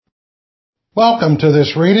Welcome to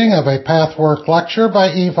this reading of a Pathwork lecture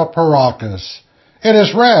by Eva Perakis. It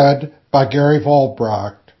is read by Gary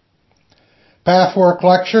Volbracht. Pathwork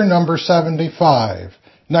lecture number 75,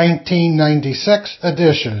 1996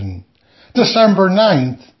 edition, December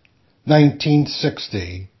 9th,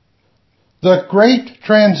 1960. The Great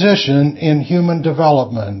Transition in Human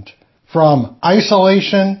Development, from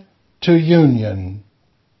Isolation to Union.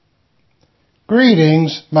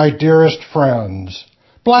 Greetings, my dearest friends.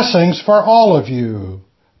 Blessings for all of you.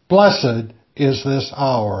 Blessed is this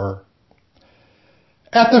hour.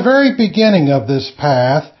 At the very beginning of this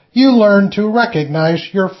path, you learn to recognize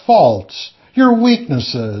your faults, your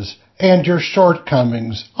weaknesses, and your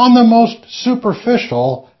shortcomings on the most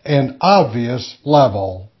superficial and obvious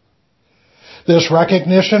level. This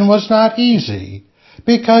recognition was not easy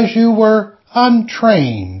because you were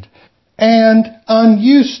untrained and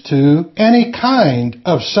unused to any kind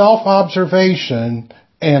of self-observation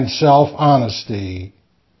and self-honesty.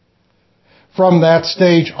 From that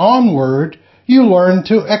stage onward, you learn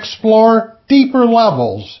to explore deeper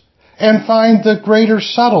levels and find the greater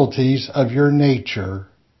subtleties of your nature.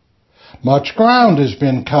 Much ground has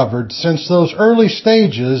been covered since those early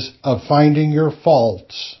stages of finding your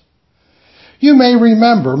faults. You may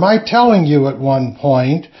remember my telling you at one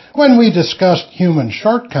point, when we discussed human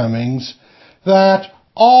shortcomings, that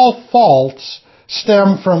all faults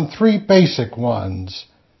stem from three basic ones: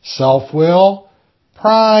 self-will,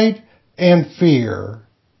 pride, and fear.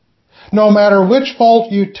 No matter which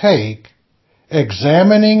fault you take,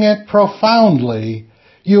 examining it profoundly,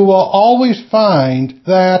 you will always find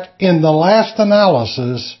that, in the last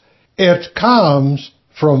analysis, it comes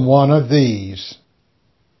from one of these.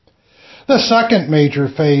 The second major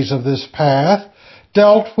phase of this path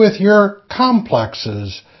dealt with your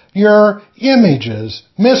complexes, your images,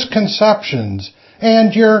 misconceptions,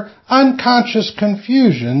 and your unconscious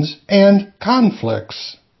confusions and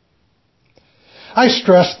conflicts. I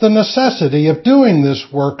stressed the necessity of doing this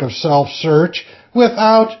work of self-search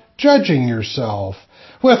without judging yourself,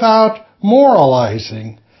 without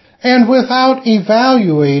moralizing, and without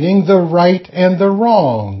evaluating the right and the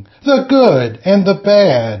wrong, the good and the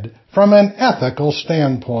bad from an ethical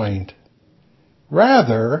standpoint.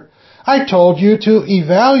 Rather, I told you to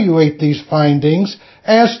evaluate these findings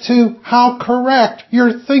as to how correct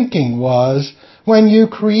your thinking was when you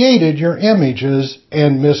created your images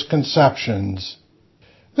and misconceptions.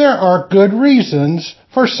 There are good reasons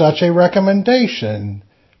for such a recommendation,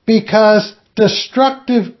 because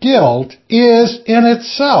destructive guilt is in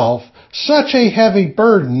itself such a heavy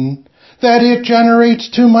burden that it generates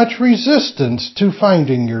too much resistance to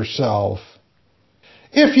finding yourself.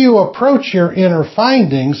 If you approach your inner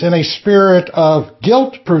findings in a spirit of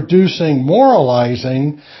guilt-producing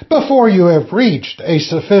moralizing before you have reached a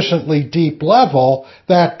sufficiently deep level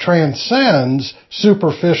that transcends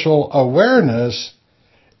superficial awareness,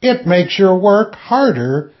 it makes your work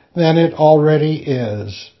harder than it already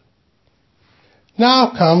is.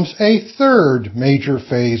 Now comes a third major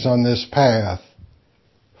phase on this path.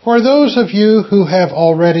 For those of you who have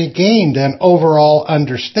already gained an overall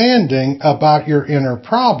understanding about your inner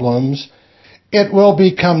problems, it will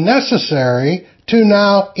become necessary to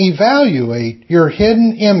now evaluate your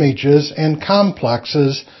hidden images and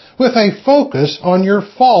complexes with a focus on your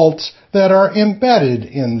faults that are embedded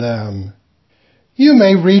in them. You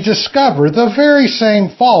may rediscover the very same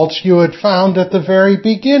faults you had found at the very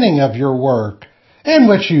beginning of your work, and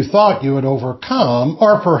which you thought you had overcome,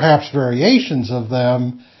 or perhaps variations of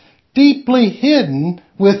them, deeply hidden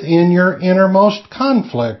within your innermost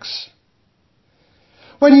conflicts.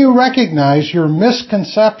 When you recognize your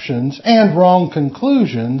misconceptions and wrong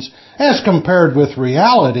conclusions as compared with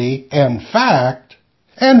reality and fact,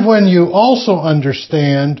 and when you also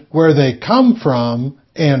understand where they come from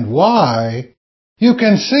and why, you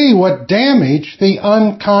can see what damage the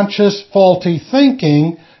unconscious faulty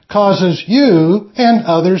thinking causes you and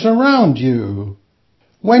others around you.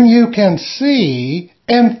 When you can see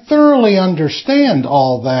and thoroughly understand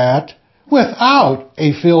all that without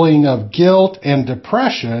a feeling of guilt and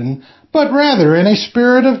depression, but rather in a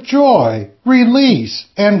spirit of joy, release,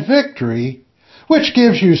 and victory, which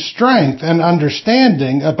gives you strength and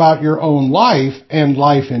understanding about your own life and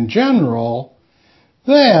life in general,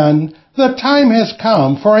 then the time has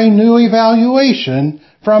come for a new evaluation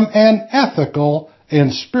from an ethical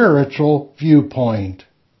and spiritual viewpoint.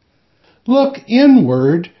 Look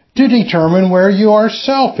inward to determine where you are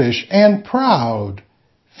selfish and proud,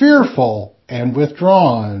 fearful and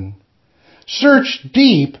withdrawn. Search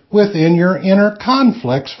deep within your inner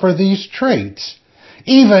conflicts for these traits,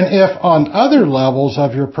 even if on other levels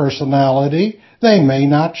of your personality they may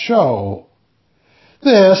not show.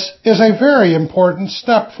 This is a very important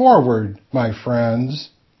step forward, my friends.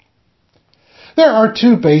 There are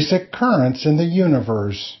two basic currents in the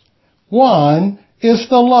universe. One is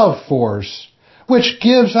the love force, which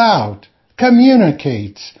gives out,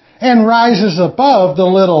 communicates, and rises above the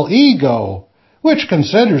little ego, which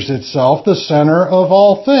considers itself the center of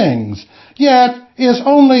all things, yet is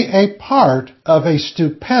only a part of a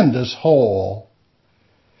stupendous whole.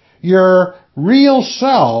 Your real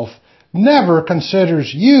self never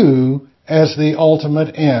considers you as the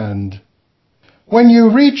ultimate end. When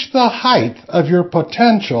you reach the height of your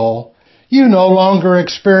potential, you no longer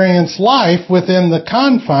experience life within the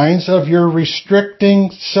confines of your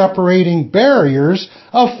restricting, separating barriers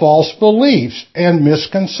of false beliefs and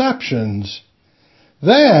misconceptions.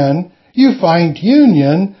 Then you find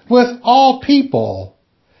union with all people.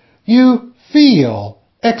 You feel,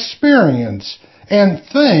 experience, and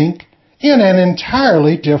think in an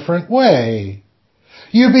entirely different way.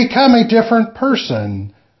 You become a different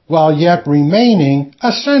person, while yet remaining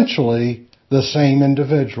essentially the same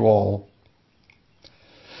individual.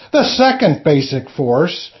 The second basic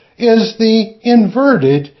force is the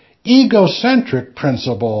inverted, egocentric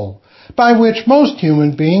principle by which most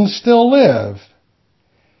human beings still live.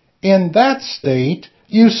 In that state,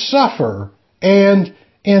 you suffer and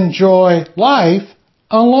enjoy life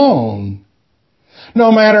alone.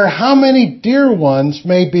 No matter how many dear ones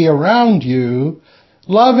may be around you,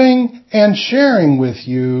 loving and sharing with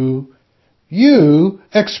you, you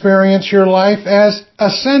experience your life as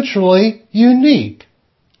essentially unique,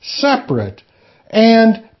 separate,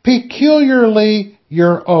 and peculiarly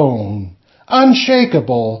your own,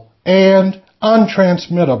 unshakable and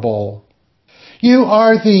untransmittable. You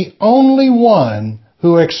are the only one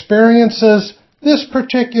who experiences this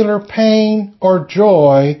particular pain or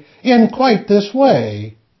joy in quite this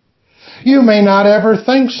way. You may not ever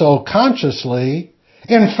think so consciously.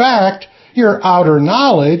 In fact, your outer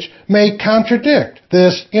knowledge may contradict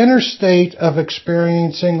this inner state of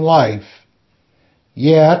experiencing life.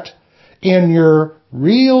 Yet, in your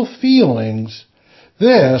real feelings,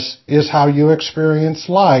 this is how you experience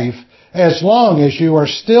life as long as you are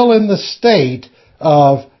still in the state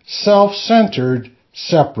of self-centered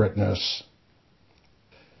separateness.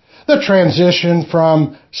 The transition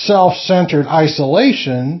from self-centered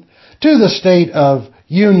isolation to the state of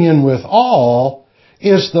union with all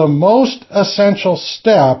is the most essential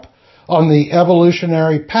step on the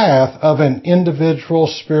evolutionary path of an individual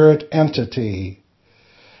spirit entity.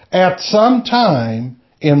 At some time,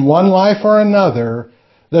 in one life or another,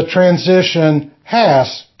 the transition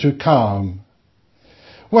has to come.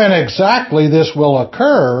 When exactly this will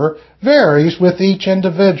occur varies with each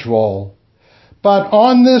individual. But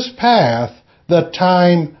on this path, the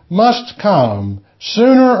time must come,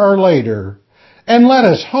 sooner or later, and let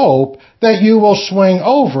us hope that you will swing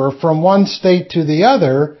over from one state to the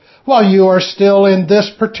other while you are still in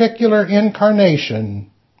this particular incarnation.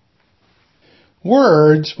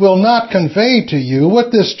 Words will not convey to you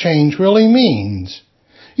what this change really means.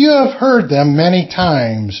 You have heard them many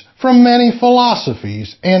times from many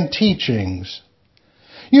philosophies and teachings.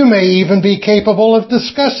 You may even be capable of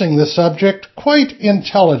discussing the subject quite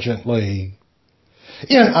intelligently.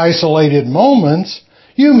 In isolated moments,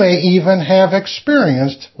 you may even have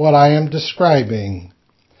experienced what I am describing.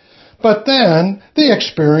 But then the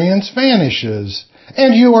experience vanishes,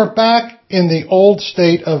 and you are back in the old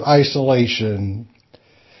state of isolation.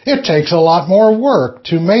 It takes a lot more work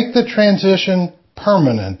to make the transition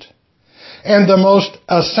permanent. And the most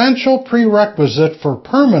essential prerequisite for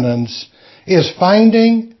permanence is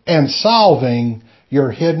finding and solving your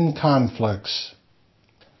hidden conflicts.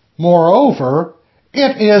 Moreover,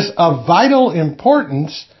 it is of vital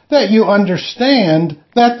importance that you understand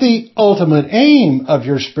that the ultimate aim of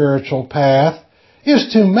your spiritual path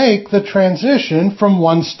is to make the transition from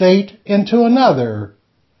one state into another.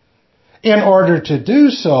 In order to do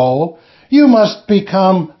so, you must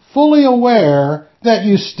become fully aware that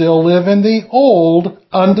you still live in the old,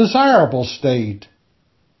 undesirable state.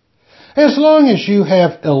 As long as you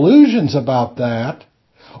have illusions about that,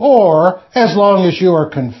 or as long as you are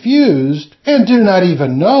confused and do not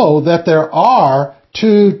even know that there are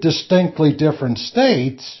two distinctly different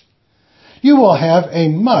states, you will have a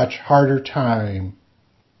much harder time.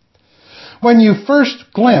 When you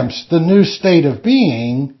first glimpse the new state of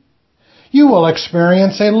being, you will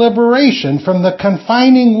experience a liberation from the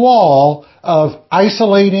confining wall of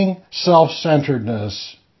isolating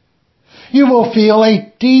self-centeredness. You will feel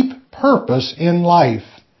a deep purpose in life,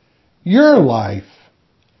 your life,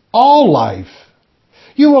 all life.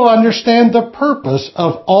 You will understand the purpose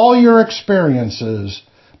of all your experiences,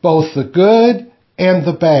 both the good and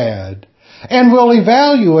the bad, and will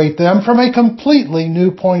evaluate them from a completely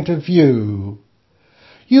new point of view.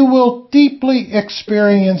 You will deeply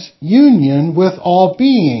experience union with all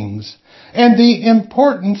beings and the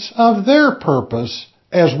importance of their purpose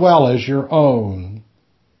as well as your own.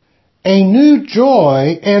 A new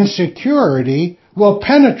joy and security will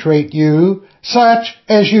penetrate you such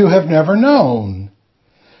as you have never known.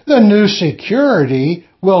 The new security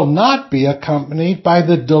will not be accompanied by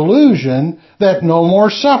the delusion that no more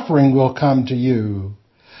suffering will come to you,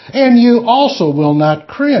 and you also will not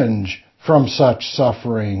cringe from such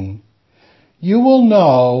suffering. You will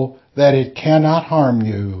know that it cannot harm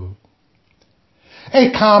you.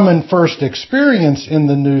 A common first experience in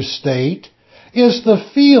the new state is the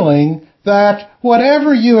feeling that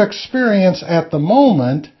whatever you experience at the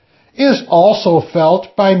moment is also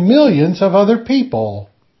felt by millions of other people.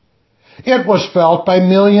 It was felt by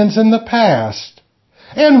millions in the past,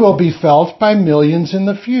 and will be felt by millions in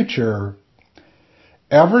the future.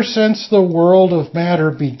 Ever since the world of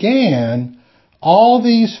matter began, all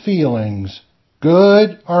these feelings,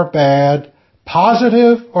 good or bad,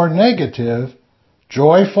 positive or negative,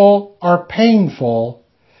 joyful or painful,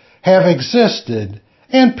 have existed,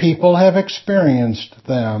 and people have experienced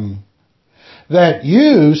them. That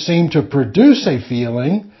you seem to produce a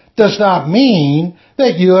feeling does not mean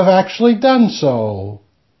that you have actually done so.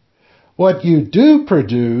 What you do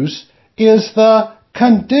produce is the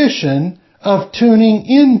condition of tuning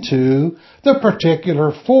into the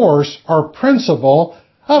particular force or principle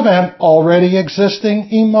of an already existing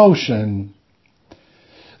emotion.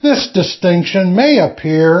 This distinction may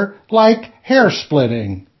appear like hair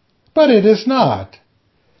splitting, but it is not.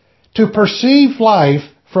 To perceive life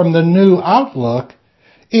from the new outlook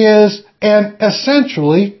is an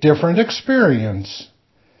essentially different experience.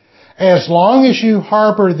 As long as you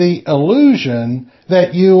harbor the illusion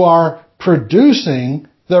that you are producing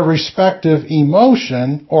the respective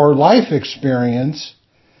emotion or life experience,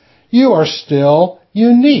 you are still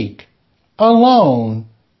unique, alone,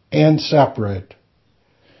 and separate.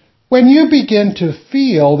 When you begin to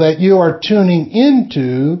feel that you are tuning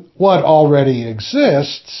into what already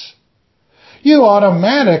exists, you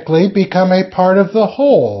automatically become a part of the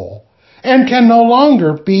whole and can no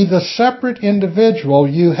longer be the separate individual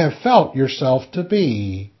you have felt yourself to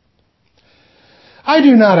be. I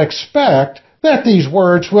do not expect that these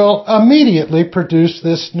words will immediately produce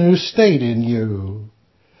this new state in you.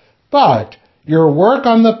 But your work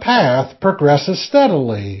on the path progresses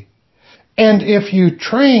steadily. And if you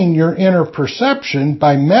train your inner perception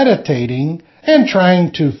by meditating and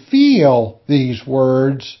trying to feel these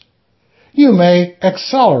words, you may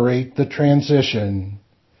accelerate the transition.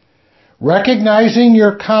 Recognizing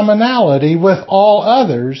your commonality with all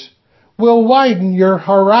others will widen your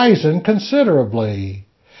horizon considerably.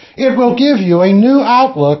 It will give you a new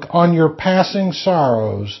outlook on your passing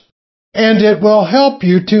sorrows, and it will help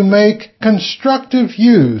you to make constructive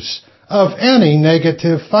use of any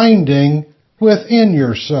negative finding within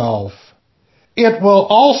yourself. It will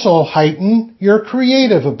also heighten your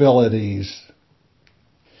creative abilities.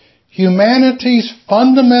 Humanity's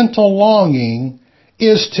fundamental longing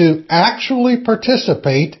is to actually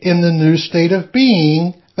participate in the new state of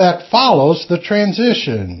being that follows the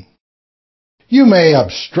transition. You may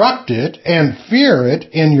obstruct it and fear it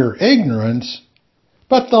in your ignorance,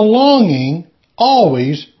 but the longing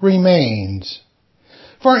always remains.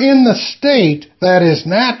 For in the state that is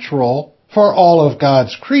natural for all of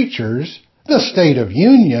God's creatures, the state of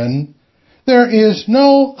union, there is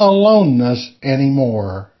no aloneness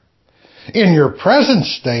anymore. In your present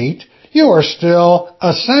state, you are still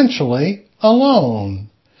essentially alone.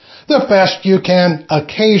 The best you can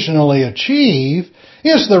occasionally achieve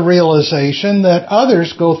is the realization that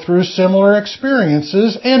others go through similar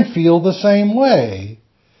experiences and feel the same way.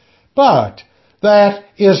 But that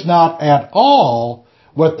is not at all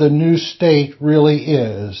what the new state really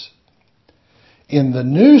is. In the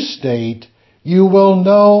new state, you will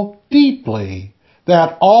know deeply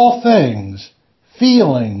that all things,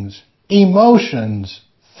 feelings, emotions,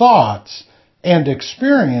 thoughts, and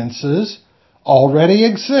experiences already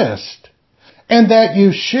exist, and that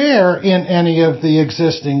you share in any of the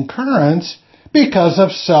existing currents because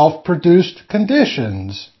of self-produced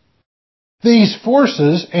conditions. These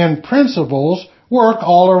forces and principles work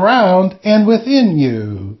all around and within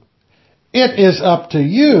you. It is up to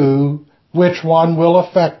you which one will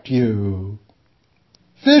affect you.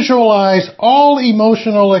 Visualize all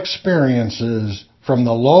emotional experiences from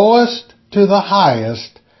the lowest to the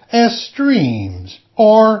highest as streams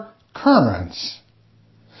or currents.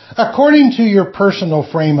 According to your personal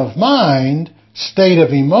frame of mind, state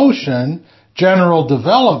of emotion, general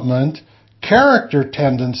development, character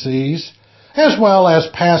tendencies, as well as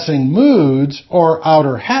passing moods or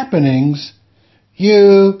outer happenings,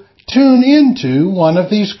 you tune into one of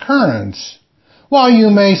these currents, while you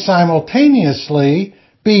may simultaneously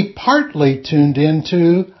be partly tuned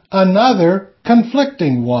into another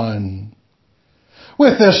conflicting one.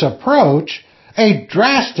 With this approach, a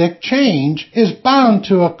drastic change is bound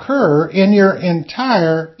to occur in your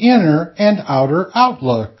entire inner and outer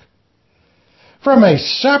outlook. From a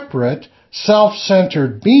separate,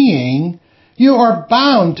 self-centered being, you are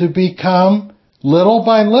bound to become, little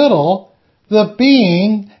by little, the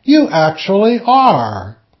being you actually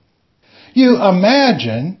are. You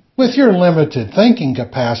imagine, with your limited thinking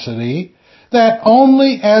capacity, that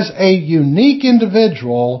only as a unique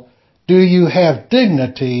individual do you have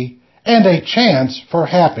dignity and a chance for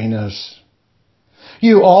happiness.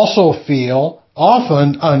 You also feel,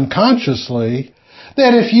 often unconsciously,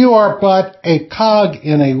 that if you are but a cog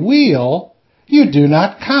in a wheel, you do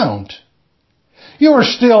not count. You are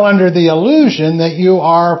still under the illusion that you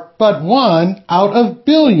are but one out of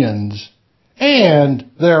billions, and,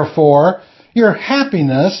 therefore, your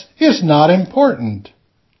happiness is not important.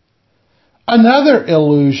 Another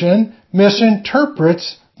illusion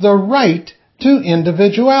misinterprets the right to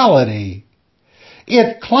individuality.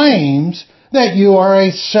 It claims that you are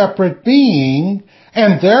a separate being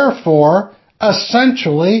and therefore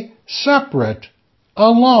essentially separate,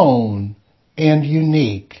 alone, and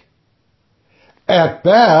unique. At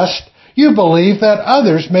best, you believe that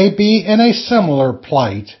others may be in a similar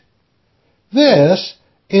plight. This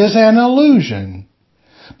is an illusion,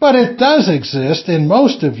 but it does exist in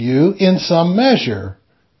most of you in some measure.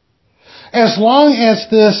 As long as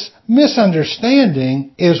this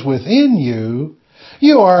misunderstanding is within you,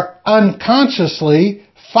 you are unconsciously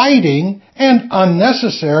fighting an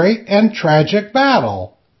unnecessary and tragic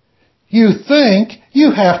battle. You think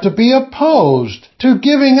you have to be opposed to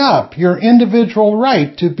giving up your individual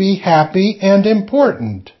right to be happy and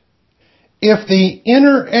important. If the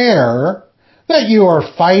inner error that you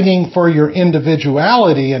are fighting for your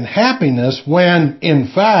individuality and happiness when,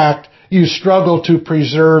 in fact, you struggle to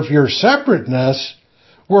preserve your separateness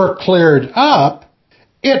were cleared up,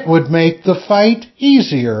 it would make the fight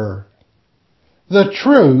easier. The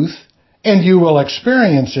truth, and you will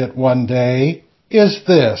experience it one day, is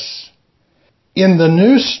this. In the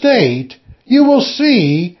new state, you will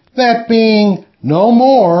see that being no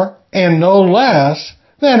more and no less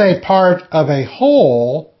than a part of a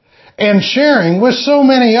whole, and sharing with so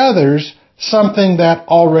many others something that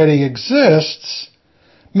already exists,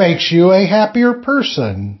 makes you a happier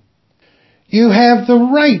person. You have the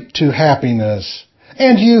right to happiness,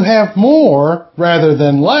 and you have more, rather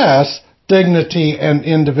than less, dignity and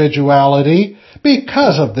individuality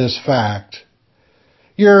because of this fact.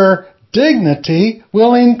 Your dignity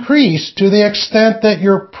will increase to the extent that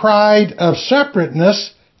your pride of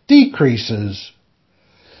separateness decreases.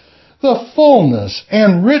 The fullness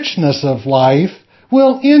and richness of life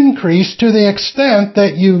will increase to the extent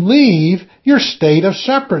that you leave your state of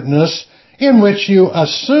separateness in which you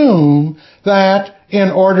assume that in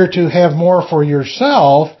order to have more for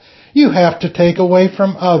yourself, you have to take away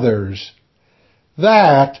from others.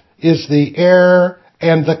 That is the error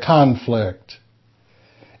and the conflict.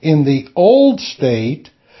 In the old state,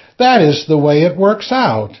 that is the way it works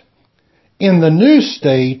out. In the new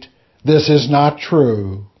state, this is not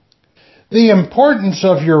true. The importance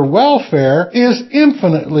of your welfare is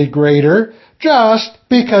infinitely greater just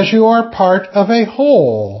because you are part of a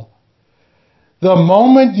whole. The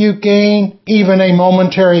moment you gain even a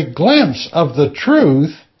momentary glimpse of the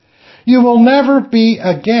truth, you will never be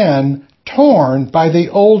again torn by the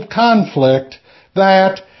old conflict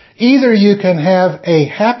that either you can have a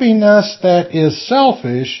happiness that is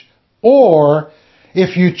selfish, or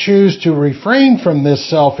if you choose to refrain from this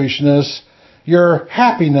selfishness, your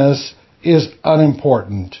happiness is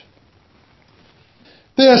unimportant.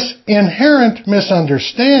 This inherent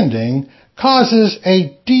misunderstanding causes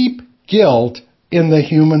a deep guilt in the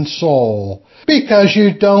human soul because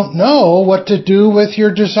you don't know what to do with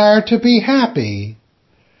your desire to be happy.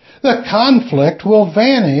 The conflict will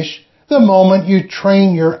vanish the moment you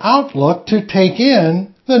train your outlook to take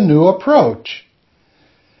in the new approach.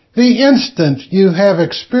 The instant you have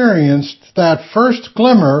experienced that first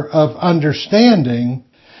glimmer of understanding,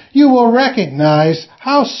 you will recognize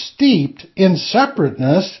how steeped in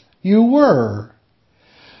separateness you were.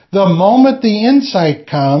 The moment the insight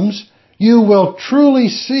comes, you will truly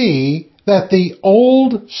see that the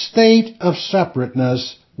old state of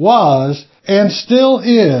separateness was and still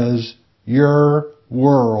is your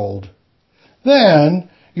world. Then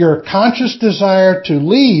your conscious desire to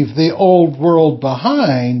leave the old world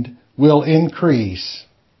behind will increase.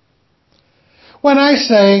 When I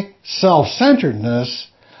say self-centeredness,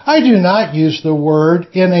 I do not use the word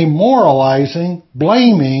in a moralizing,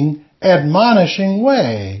 blaming, admonishing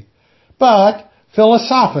way, but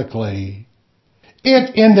philosophically.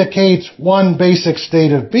 It indicates one basic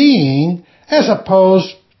state of being as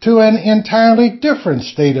opposed to an entirely different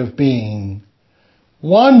state of being.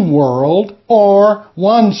 One world or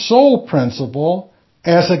one soul principle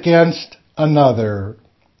as against another.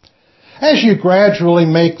 As you gradually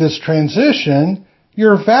make this transition,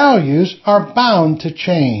 your values are bound to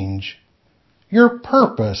change. Your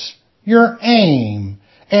purpose, your aim,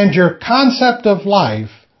 and your concept of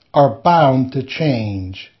life are bound to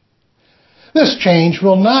change. This change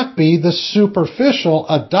will not be the superficial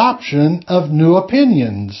adoption of new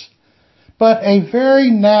opinions, but a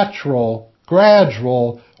very natural,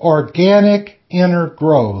 gradual, organic inner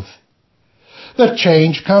growth. The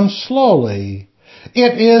change comes slowly.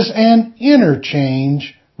 It is an inner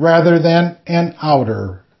change rather than an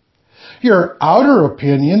outer. Your outer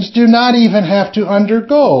opinions do not even have to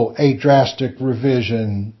undergo a drastic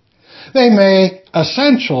revision. They may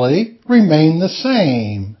essentially remain the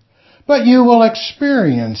same, but you will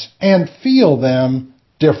experience and feel them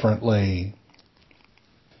differently.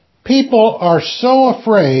 People are so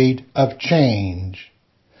afraid of change,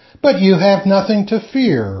 but you have nothing to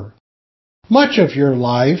fear. Much of your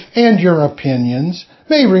life and your opinions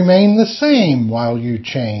may remain the same while you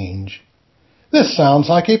change. This sounds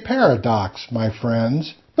like a paradox, my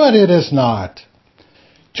friends, but it is not.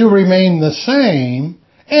 To remain the same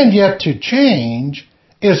and yet to change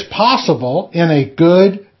is possible in a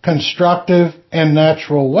good, constructive, and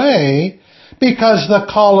natural way because the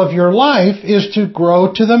call of your life is to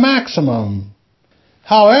grow to the maximum.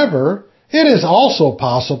 However, it is also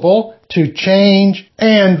possible to change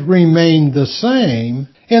and remain the same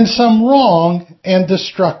in some wrong and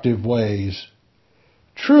destructive ways.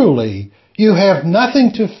 Truly, you have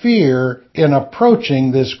nothing to fear in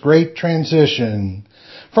approaching this great transition,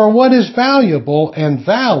 for what is valuable and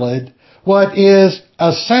valid, what is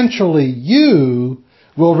essentially you,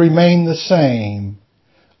 will remain the same,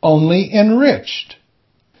 only enriched.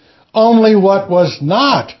 Only what was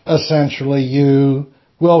not essentially you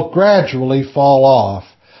will gradually fall off,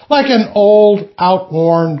 like an old,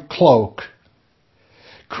 outworn cloak.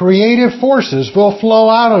 Creative forces will flow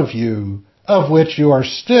out of you, of which you are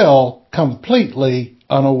still completely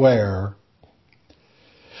unaware.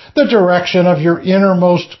 The direction of your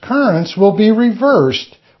innermost currents will be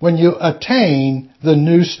reversed when you attain the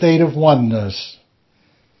new state of oneness.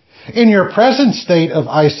 In your present state of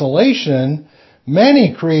isolation,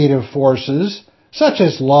 many creative forces, such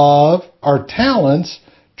as love or talents,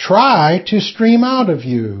 try to stream out of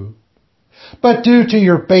you. But due to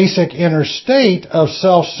your basic inner state of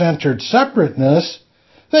self-centered separateness,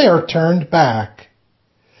 they are turned back.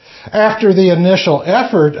 After the initial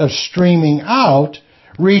effort of streaming out,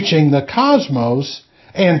 reaching the cosmos,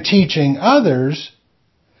 and teaching others,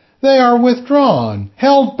 they are withdrawn,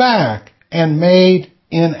 held back, and made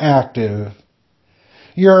inactive.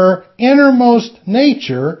 Your innermost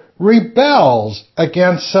nature rebels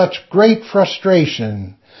against such great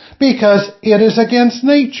frustration because it is against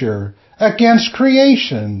nature, against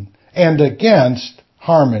creation, and against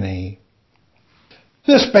harmony.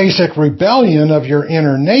 This basic rebellion of your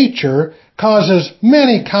inner nature causes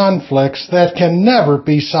many conflicts that can never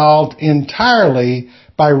be solved entirely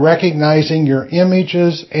by recognizing your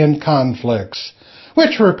images and conflicts,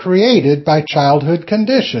 which were created by childhood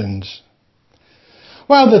conditions.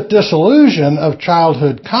 While the dissolution of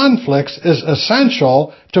childhood conflicts is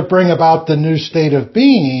essential to bring about the new state of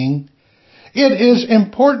being, it is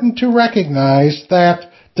important to recognize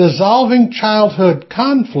that dissolving childhood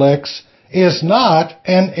conflicts is not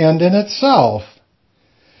an end in itself.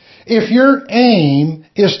 If your aim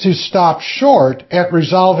is to stop short at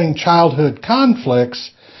resolving childhood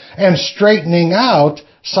conflicts and straightening out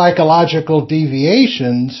psychological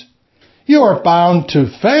deviations, you are bound to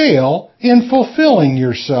fail in fulfilling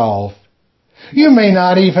yourself. You may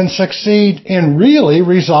not even succeed in really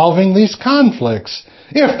resolving these conflicts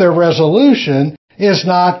if their resolution is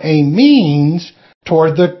not a means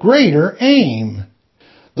toward the greater aim.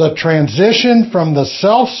 The transition from the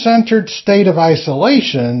self-centered state of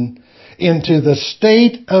isolation into the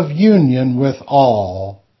state of union with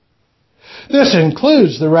all. This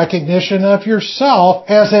includes the recognition of yourself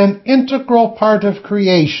as an integral part of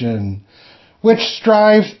creation, which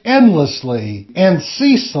strives endlessly and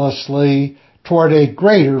ceaselessly toward a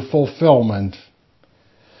greater fulfillment.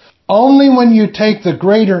 Only when you take the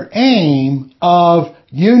greater aim of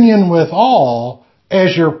union with all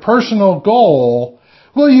as your personal goal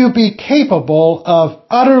will you be capable of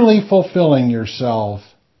utterly fulfilling yourself.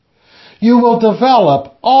 You will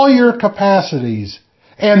develop all your capacities,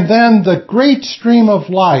 and then the great stream of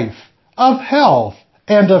life, of health,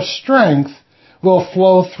 and of strength will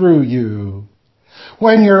flow through you.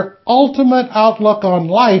 When your ultimate outlook on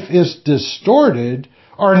life is distorted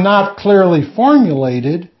or not clearly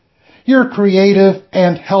formulated, your creative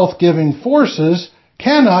and health-giving forces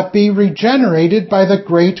cannot be regenerated by the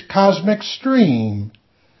great cosmic stream.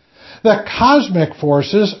 The cosmic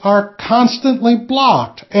forces are constantly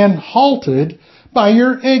blocked and halted by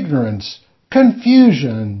your ignorance,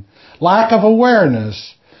 confusion, lack of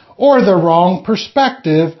awareness, or the wrong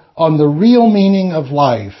perspective on the real meaning of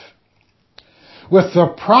life. With the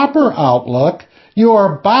proper outlook, you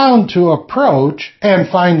are bound to approach and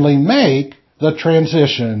finally make the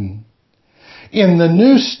transition. In the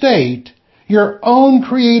new state, your own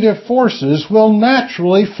creative forces will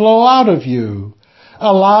naturally flow out of you,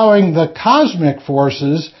 allowing the cosmic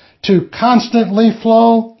forces to constantly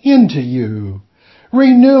flow into you,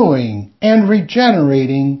 renewing and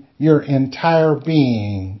regenerating your entire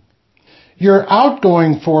being. Your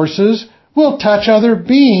outgoing forces will touch other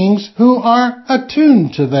beings who are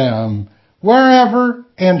attuned to them, wherever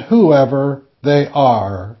and whoever they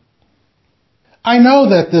are. I know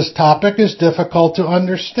that this topic is difficult to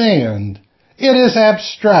understand. It is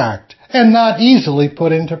abstract and not easily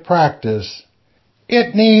put into practice.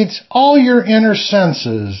 It needs all your inner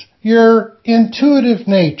senses, your intuitive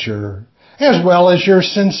nature, as well as your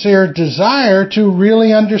sincere desire to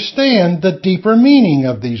really understand the deeper meaning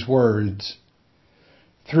of these words.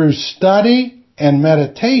 Through study and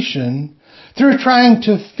meditation, through trying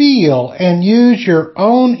to feel and use your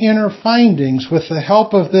own inner findings with the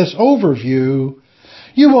help of this overview,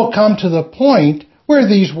 you will come to the point where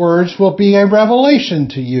these words will be a revelation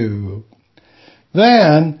to you.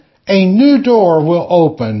 Then a new door will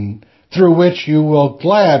open through which you will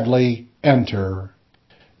gladly enter.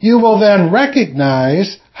 You will then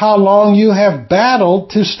recognize how long you have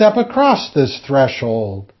battled to step across this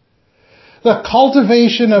threshold. The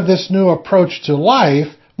cultivation of this new approach to life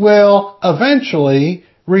will eventually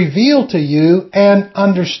reveal to you an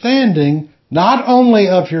understanding not only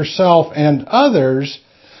of yourself and others,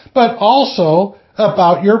 but also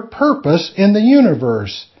about your purpose in the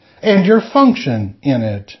universe and your function in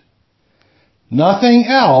it. Nothing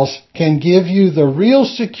else can give you the real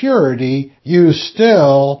security you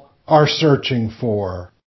still are searching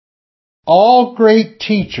for. All great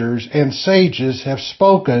teachers and sages have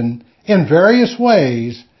spoken in various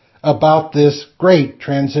ways about this great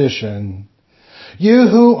transition. You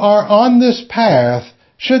who are on this path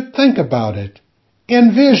should think about it,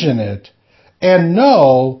 envision it, and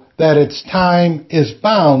know that its time is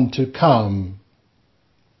bound to come.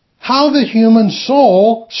 How the human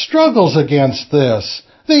soul struggles against this,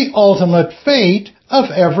 the ultimate fate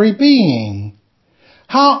of every being.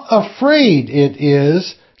 How afraid it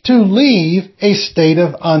is to leave a state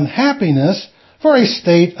of unhappiness for a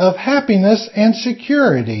state of happiness and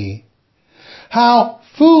security. How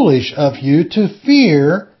foolish of you to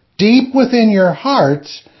fear deep within your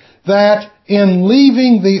hearts that in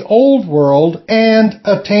leaving the old world and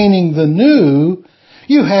attaining the new,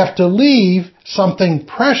 you have to leave something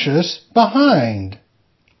precious behind.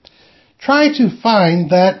 Try to find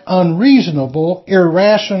that unreasonable,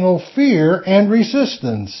 irrational fear and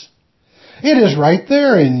resistance. It is right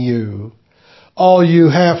there in you. All you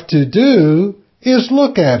have to do is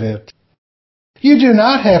look at it. You do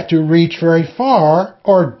not have to reach very far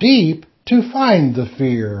or deep to find the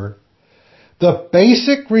fear. The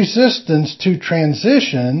basic resistance to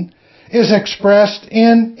transition is expressed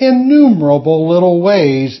in innumerable little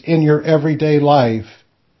ways in your everyday life.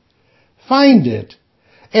 Find it,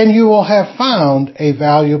 and you will have found a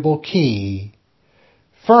valuable key.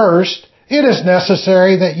 First, it is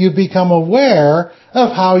necessary that you become aware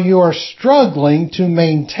of how you are struggling to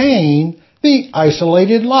maintain the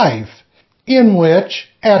isolated life, in which,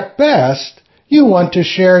 at best, you want to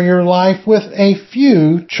share your life with a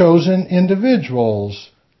few chosen individuals.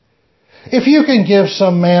 If you can give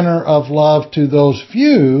some manner of love to those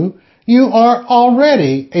few, you are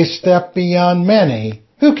already a step beyond many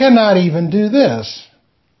who cannot even do this.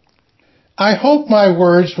 I hope my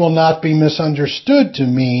words will not be misunderstood to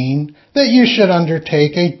mean that you should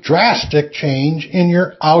undertake a drastic change in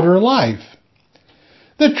your outer life.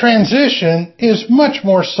 The transition is much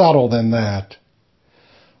more subtle than that.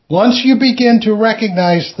 Once you begin to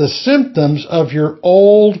recognize the symptoms of your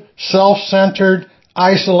old, self-centered,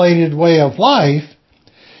 isolated way of life,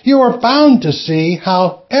 you are bound to see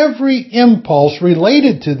how every impulse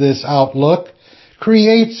related to this outlook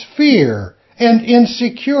creates fear and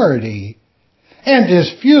insecurity, and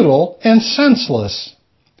is futile and senseless.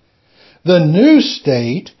 The new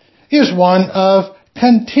state is one of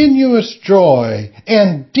continuous joy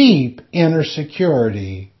and deep inner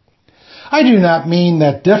security. I do not mean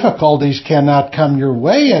that difficulties cannot come your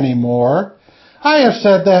way anymore. I have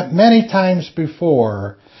said that many times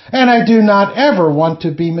before, and I do not ever want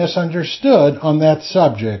to be misunderstood on that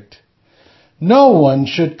subject. No one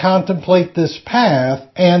should contemplate this path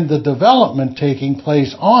and the development taking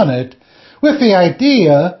place on it with the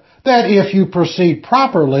idea that if you proceed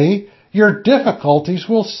properly, your difficulties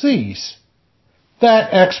will cease.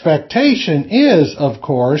 That expectation is, of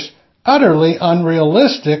course, utterly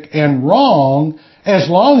unrealistic and wrong as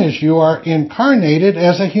long as you are incarnated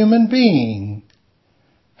as a human being.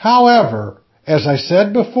 However, as I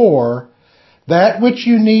said before, that which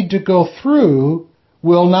you need to go through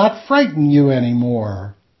will not frighten you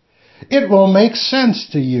anymore. It will make sense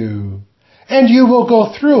to you, and you will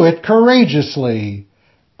go through it courageously,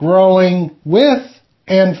 growing with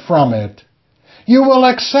and from it. You will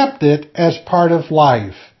accept it as part of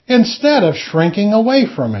life, instead of shrinking away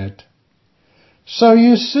from it. So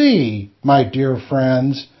you see, my dear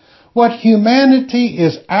friends, what humanity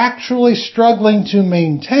is actually struggling to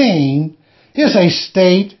maintain is a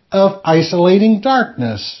state of isolating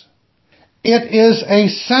darkness. It is a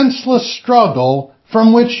senseless struggle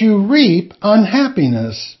from which you reap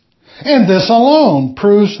unhappiness, and this alone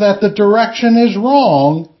proves that the direction is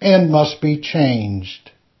wrong and must be changed.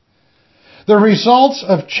 The results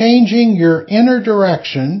of changing your inner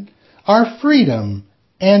direction are freedom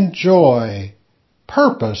and joy,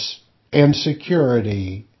 purpose and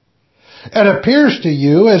security. It appears to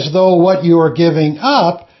you as though what you are giving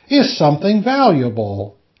up is something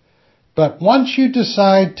valuable. But once you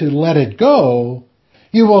decide to let it go,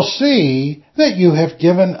 you will see that you have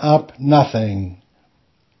given up nothing.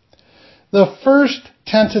 The first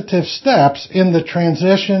tentative steps in the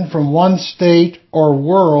transition from one state or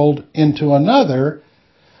world into another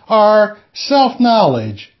are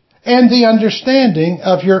self-knowledge and the understanding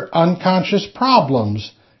of your unconscious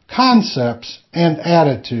problems, concepts, and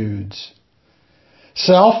attitudes.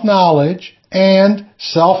 Self-knowledge and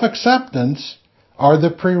self-acceptance are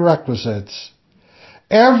the prerequisites.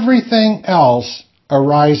 Everything else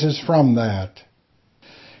arises from that.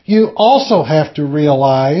 You also have to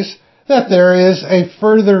realize that there is a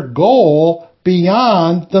further goal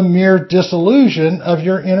beyond the mere disillusion of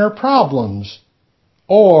your inner problems.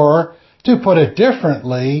 Or, to put it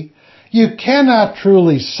differently, you cannot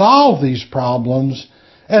truly solve these problems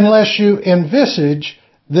unless you envisage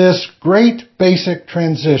this great basic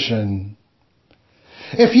transition.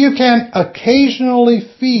 If you can occasionally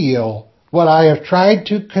feel what I have tried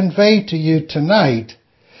to convey to you tonight,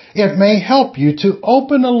 it may help you to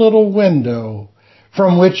open a little window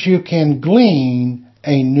from which you can glean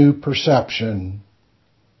a new perception.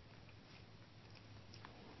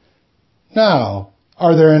 Now,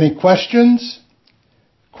 are there any questions?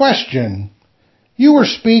 Question. You were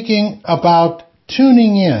speaking about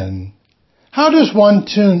tuning in. How does one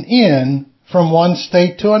tune in from one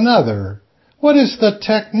state to another? What is the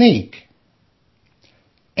technique?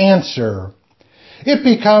 Answer. It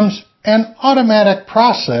becomes an automatic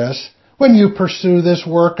process when you pursue this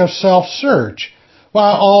work of self-search,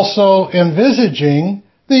 while also envisaging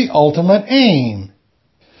the ultimate aim.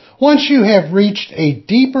 Once you have reached a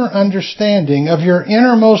deeper understanding of your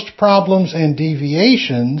innermost problems and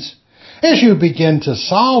deviations, as you begin to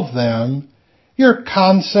solve them, your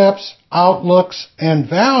concepts, outlooks, and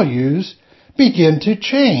values begin to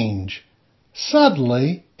change,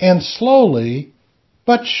 subtly and slowly,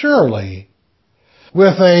 but surely.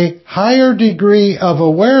 With a higher degree of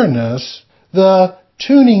awareness, the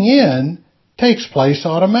tuning in takes place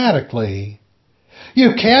automatically.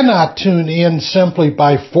 You cannot tune in simply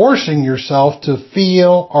by forcing yourself to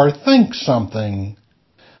feel or think something,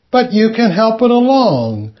 but you can help it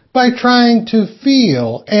along by trying to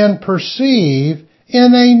feel and perceive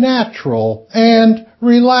in a natural and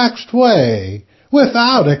relaxed way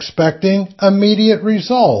without expecting immediate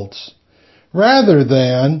results, rather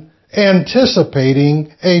than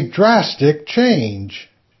anticipating a drastic change.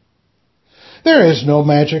 There is no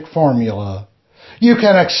magic formula. You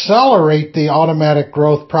can accelerate the automatic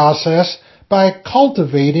growth process by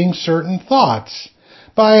cultivating certain thoughts,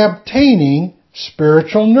 by obtaining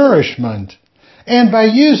spiritual nourishment, and by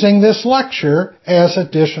using this lecture as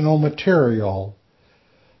additional material.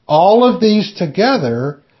 All of these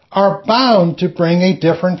together are bound to bring a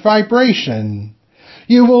different vibration.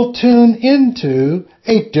 You will tune into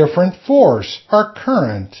a different force or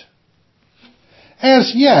current.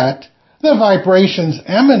 As yet, the vibrations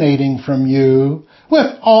emanating from you, with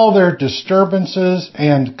all their disturbances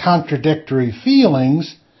and contradictory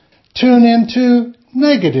feelings, tune into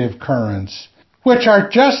negative currents, which are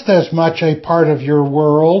just as much a part of your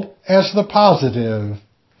world as the positive.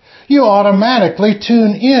 You automatically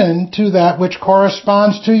tune in to that which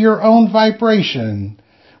corresponds to your own vibration,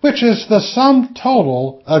 which is the sum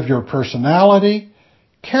total of your personality,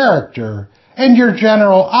 character, and your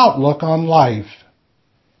general outlook on life.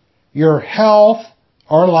 Your health,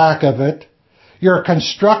 or lack of it, your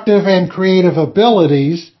constructive and creative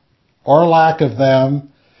abilities, or lack of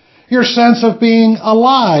them, your sense of being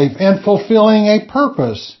alive and fulfilling a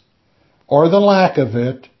purpose, or the lack of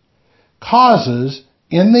it, causes,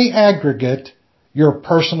 in the aggregate, your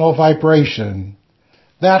personal vibration.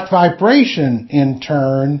 That vibration, in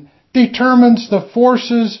turn, determines the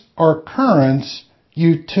forces or currents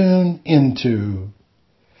you tune into.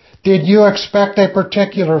 Did you expect a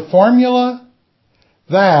particular formula?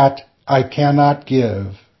 That I cannot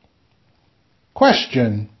give.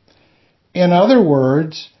 Question. In other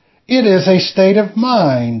words, it is a state of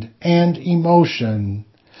mind and emotion.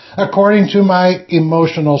 According to my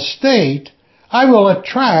emotional state, I will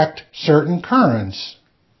attract certain currents.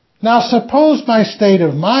 Now suppose my state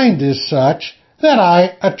of mind is such that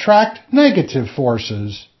I attract negative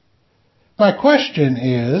forces. My question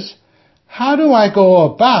is, how do I go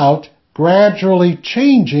about gradually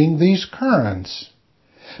changing these currents?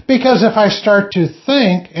 Because if I start to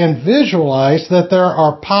think and visualize that there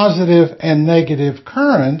are positive and negative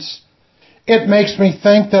currents, it makes me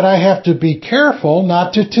think that I have to be careful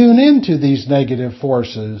not to tune into these negative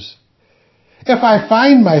forces. If I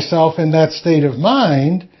find myself in that state of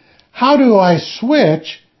mind, how do I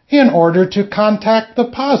switch in order to contact the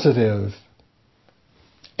positive?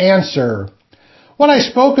 Answer. What I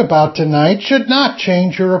spoke about tonight should not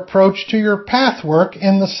change your approach to your pathwork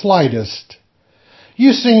in the slightest.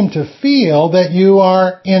 You seem to feel that you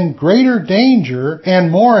are in greater danger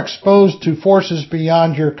and more exposed to forces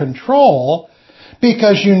beyond your control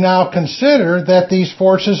because you now consider that these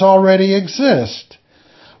forces already exist,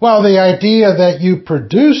 while the idea that you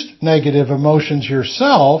produced negative emotions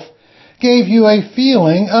yourself gave you a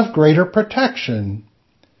feeling of greater protection.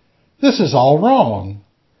 This is all wrong.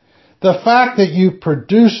 The fact that you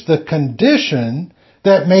produce the condition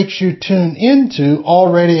that makes you tune into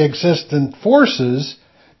already existent forces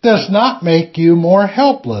does not make you more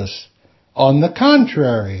helpless. On the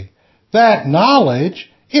contrary, that knowledge,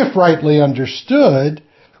 if rightly understood,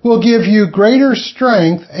 will give you greater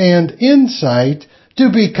strength and insight to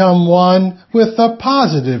become one with the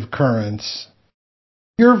positive currents.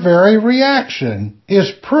 Your very reaction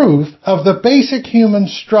is proof of the basic human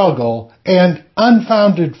struggle and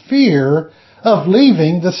unfounded fear of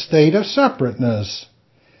leaving the state of separateness.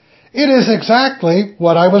 It is exactly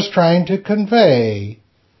what I was trying to convey.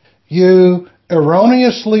 You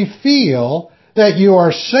erroneously feel that you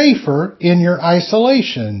are safer in your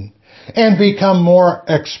isolation and become more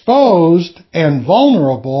exposed and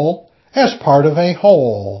vulnerable as part of a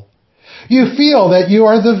whole. You feel that you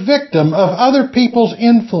are the victim of other people's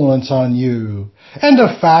influence on you and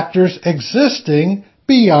of factors existing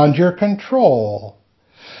beyond your control.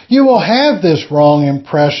 You will have this wrong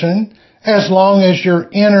impression as long as your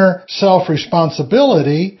inner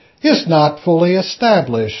self-responsibility is not fully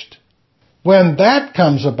established. When that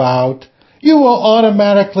comes about, you will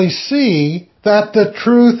automatically see that the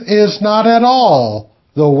truth is not at all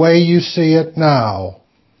the way you see it now.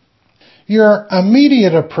 Your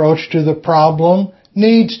immediate approach to the problem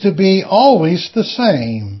needs to be always the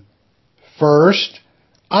same. First,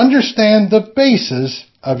 understand the basis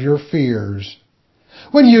of your fears.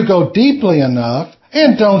 When you go deeply enough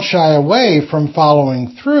and don't shy away from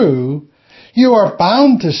following through, you are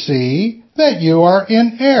bound to see that you are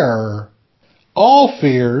in error. All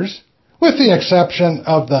fears, with the exception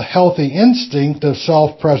of the healthy instinct of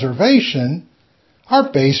self-preservation,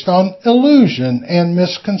 are based on illusion and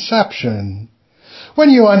misconception. When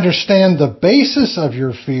you understand the basis of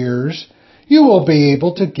your fears, you will be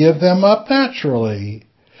able to give them up naturally.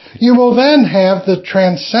 You will then have the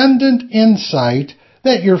transcendent insight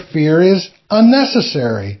that your fear is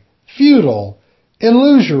unnecessary, futile,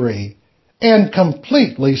 illusory, and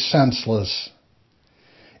completely senseless.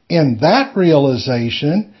 In that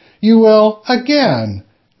realization, you will again,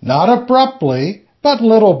 not abruptly, but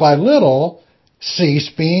little by little, cease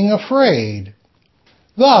being afraid.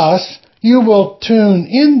 Thus, you will tune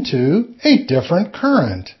into a different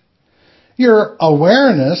current. Your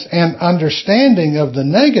awareness and understanding of the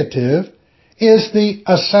negative is the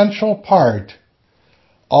essential part.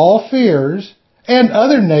 All fears and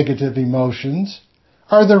other negative emotions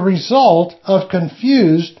are the result of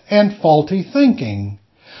confused and faulty thinking,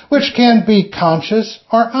 which can be conscious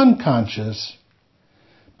or unconscious.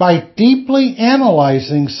 By deeply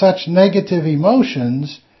analyzing such negative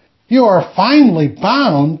emotions, you are finally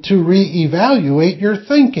bound to reevaluate your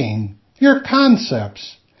thinking, your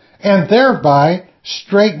concepts, and thereby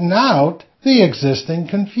straighten out the existing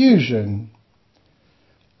confusion.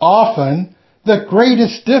 Often, the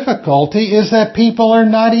greatest difficulty is that people are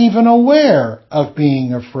not even aware of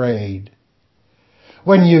being afraid.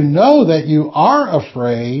 When you know that you are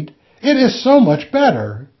afraid, it is so much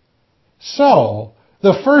better. So,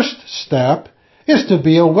 the first step is to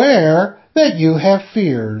be aware that you have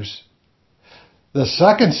fears. The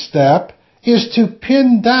second step is to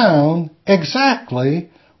pin down exactly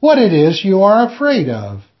what it is you are afraid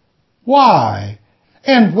of, why,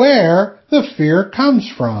 and where the fear comes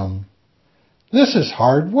from. This is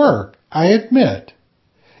hard work, I admit.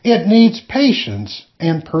 It needs patience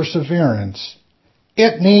and perseverance.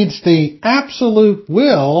 It needs the absolute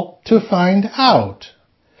will to find out.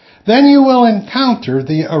 Then you will encounter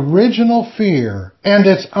the original fear and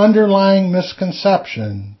its underlying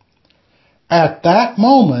misconception. At that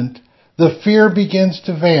moment, the fear begins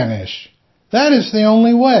to vanish. That is the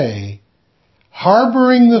only way.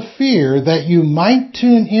 Harboring the fear that you might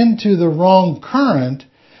tune into the wrong current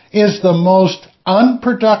is the most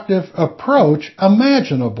unproductive approach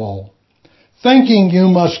imaginable. Thinking you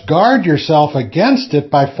must guard yourself against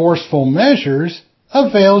it by forceful measures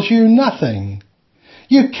avails you nothing.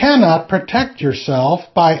 You cannot protect yourself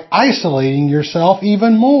by isolating yourself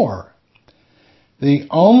even more. The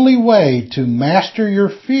only way to master your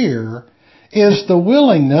fear is the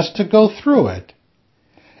willingness to go through it.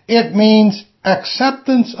 It means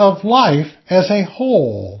acceptance of life as a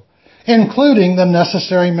whole, including the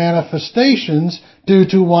necessary manifestations due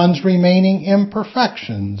to one's remaining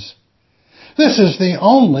imperfections. This is the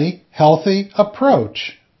only healthy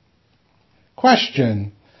approach.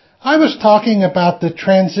 Question: I was talking about the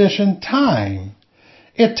transition time.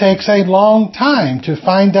 It takes a long time to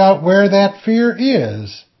find out where that fear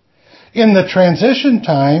is. In the transition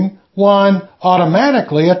time, one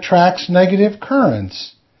automatically attracts negative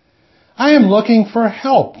currents. I am looking for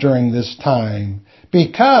help during this time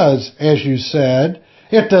because, as you said,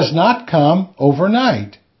 it does not come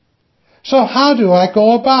overnight. So how do I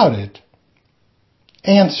go about it?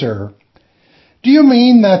 Answer: do you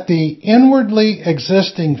mean that the inwardly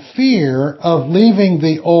existing fear of leaving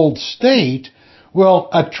the old state will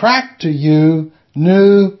attract to you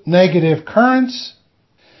new negative currents?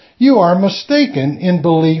 You are mistaken in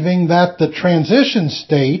believing that the transition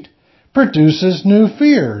state produces new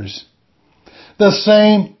fears. The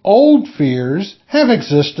same old fears have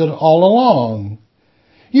existed all along.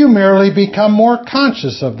 You merely become more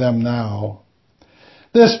conscious of them now.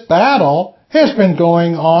 This battle has been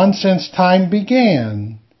going on since time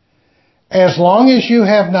began. As long as you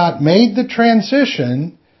have not made the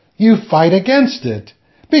transition, you fight against it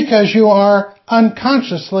because you are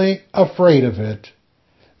unconsciously afraid of it.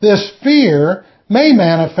 This fear may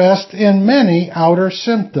manifest in many outer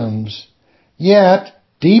symptoms, yet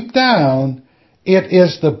deep down it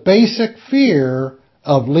is the basic fear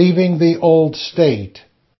of leaving the old state.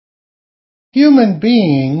 Human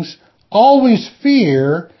beings always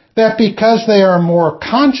fear that because they are more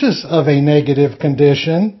conscious of a negative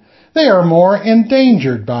condition, they are more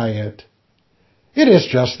endangered by it. It is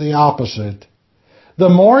just the opposite. The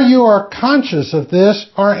more you are conscious of this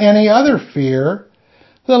or any other fear,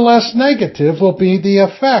 the less negative will be the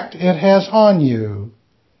effect it has on you.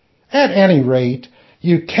 At any rate,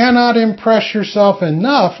 you cannot impress yourself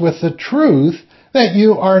enough with the truth that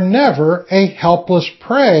you are never a helpless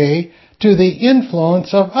prey to the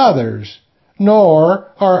influence of others,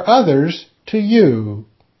 nor are others to you.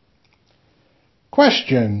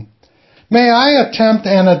 Question: may I attempt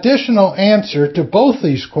an additional answer to both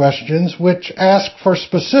these questions, which ask for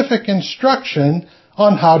specific instruction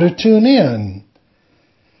on how to tune in?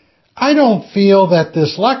 I don't feel that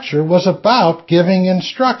this lecture was about giving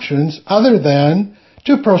instructions other than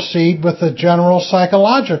to proceed with the general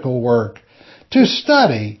psychological work, to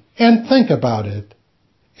study and think about it.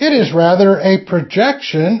 It is rather a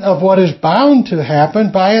projection of what is bound to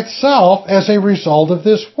happen by itself as a result of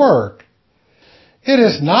this work. It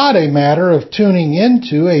is not a matter of tuning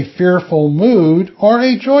into a fearful mood or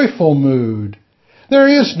a joyful mood. There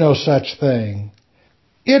is no such thing.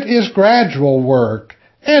 It is gradual work,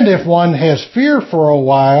 and if one has fear for a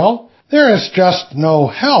while, there is just no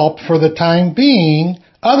help for the time being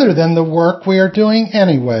other than the work we are doing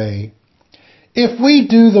anyway. If we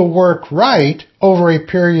do the work right over a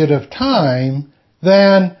period of time,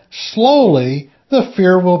 then slowly the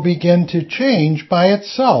fear will begin to change by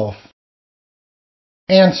itself.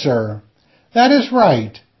 Answer: that is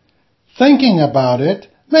right. Thinking about it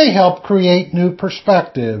may help create new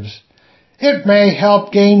perspectives. It may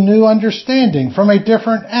help gain new understanding from a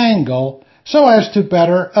different angle so as to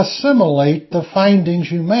better assimilate the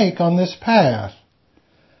findings you make on this path.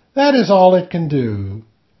 That is all it can do.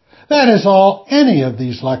 That is all any of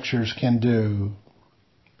these lectures can do.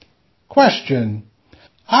 Question.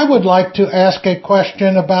 I would like to ask a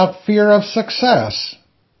question about fear of success.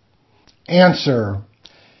 Answer.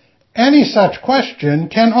 Any such question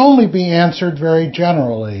can only be answered very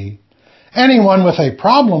generally. Anyone with a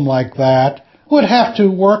problem like that would have to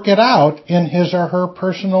work it out in his or her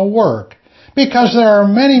personal work, because there are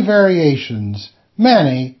many variations,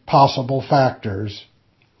 many possible factors.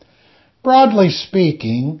 Broadly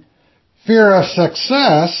speaking, fear of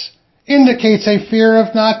success indicates a fear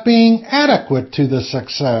of not being adequate to the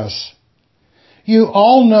success. You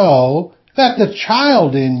all know that the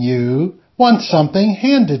child in you wants something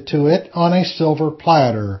handed to it on a silver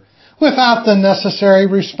platter, without the necessary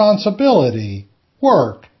responsibility,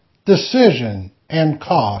 work, decision, and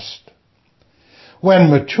cost. When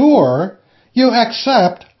mature, you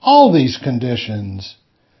accept all these conditions.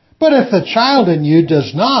 But if the child in you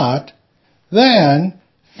does not, then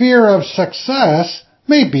fear of success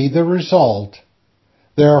may be the result.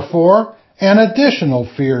 Therefore, an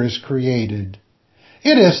additional fear is created.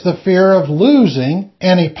 It is the fear of losing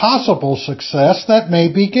any possible success that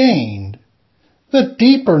may be gained. The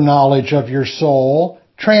deeper knowledge of your soul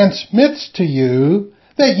transmits to you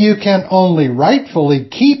that you can only rightfully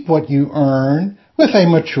keep what you earn with a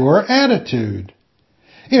mature attitude.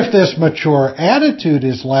 If this mature attitude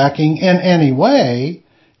is lacking in any way,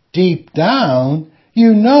 deep down,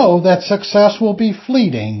 you know that success will be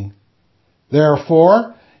fleeting.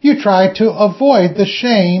 Therefore, you try to avoid the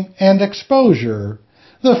shame and exposure,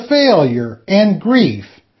 the failure and grief,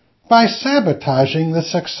 by sabotaging the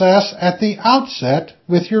success at the outset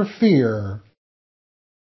with your fear.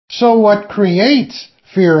 So what creates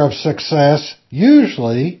fear of success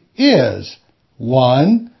usually is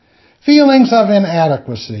 1. Feelings of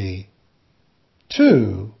inadequacy.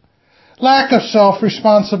 2. Lack of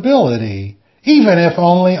self-responsibility, even if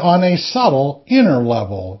only on a subtle inner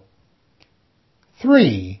level.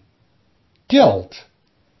 3. Guilt.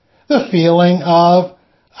 The feeling of,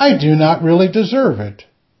 I do not really deserve it.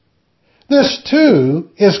 This, too,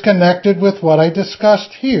 is connected with what I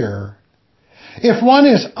discussed here. If one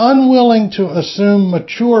is unwilling to assume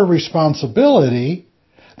mature responsibility,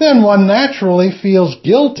 then one naturally feels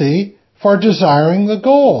guilty for desiring the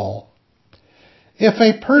goal. If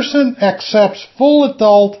a person accepts full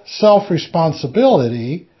adult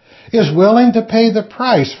self-responsibility, is willing to pay the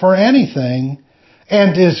price for anything,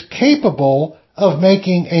 and is capable of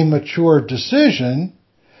making a mature decision,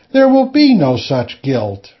 there will be no such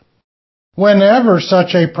guilt. Whenever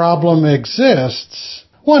such a problem exists,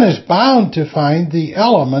 one is bound to find the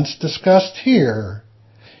elements discussed here.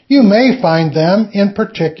 You may find them in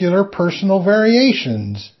particular personal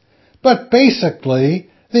variations, but basically,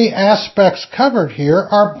 the aspects covered here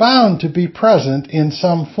are bound to be present in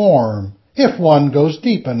some form, if one goes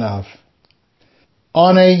deep enough.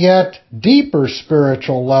 On a yet deeper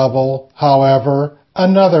spiritual level, however,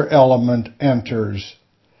 another element enters.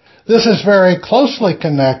 This is very closely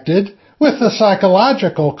connected with the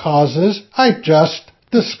psychological causes I just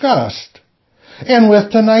discussed, and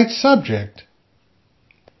with tonight's subject.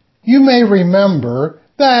 You may remember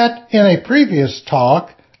that in a previous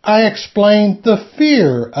talk, I explained the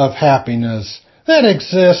fear of happiness that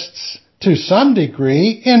exists to some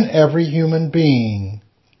degree in every human being.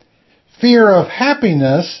 Fear of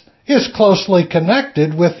happiness is closely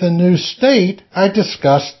connected with the new state I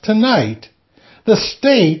discussed tonight, the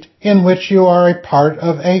state in which you are a part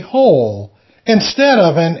of a whole, instead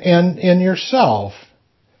of an end in yourself.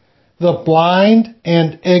 The blind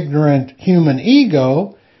and ignorant human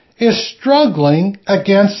ego is struggling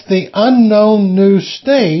against the unknown new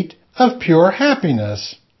state of pure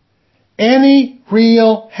happiness. Any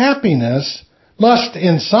real happiness must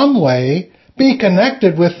in some way be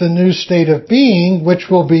connected with the new state of being which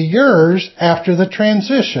will be yours after the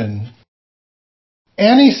transition.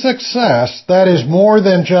 Any success that is more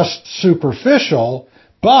than just superficial,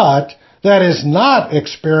 but that is not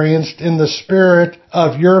experienced in the spirit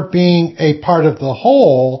of your being a part of the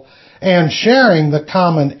whole and sharing the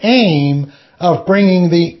common aim of bringing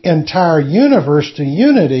the entire universe to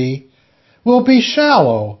unity, will be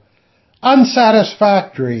shallow,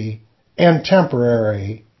 unsatisfactory, and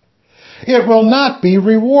temporary. It will not be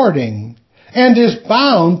rewarding, and is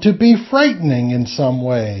bound to be frightening in some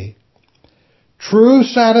way. True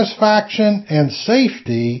satisfaction and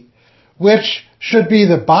safety, which should be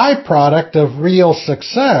the byproduct of real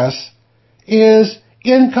success, is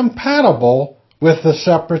incompatible with the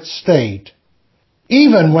separate state.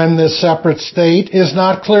 even when this separate state is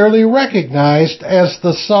not clearly recognized as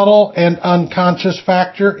the subtle and unconscious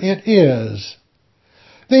factor it is.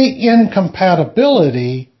 The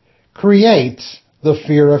incompatibility creates the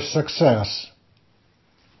fear of success.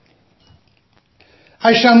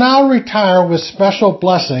 I shall now retire with special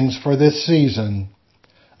blessings for this season.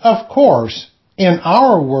 Of course, in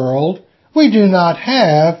our world, we do not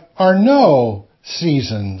have or know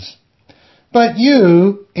seasons. But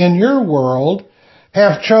you, in your world,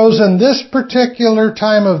 have chosen this particular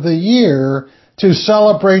time of the year to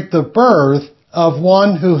celebrate the birth of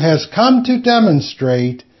one who has come to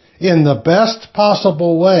demonstrate in the best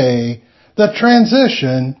possible way the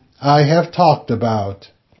transition I have talked about.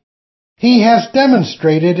 He has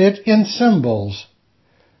demonstrated it in symbols,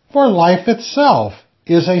 for life itself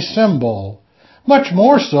is a symbol, much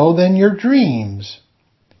more so than your dreams.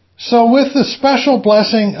 So with the special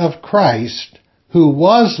blessing of Christ, who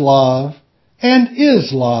was love and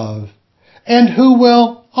is love, and who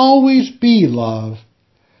will always be love,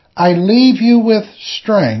 I leave you with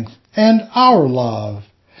strength and our love,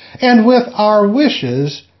 and with our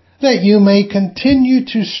wishes that you may continue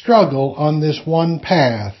to struggle on this one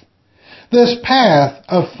path, this path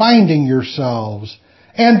of finding yourselves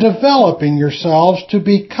and developing yourselves to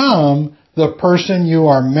become the person you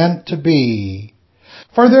are meant to be.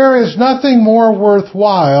 For there is nothing more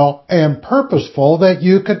worthwhile and purposeful that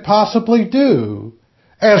you could possibly do,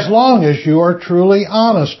 as long as you are truly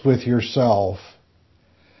honest with yourself.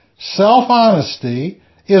 Self-honesty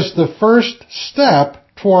is the first step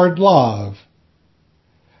toward love.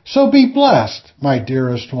 So be blessed, my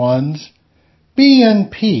dearest ones. Be in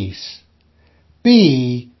peace.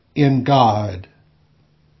 Be in God.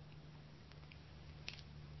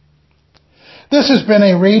 This has been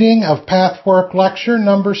a reading of Pathwork Lecture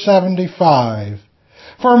number 75.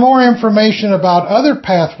 For more information about other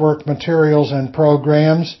Pathwork materials and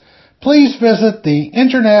programs, please visit the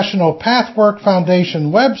International Pathwork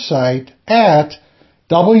Foundation website at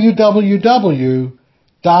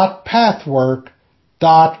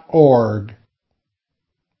www.pathwork.org.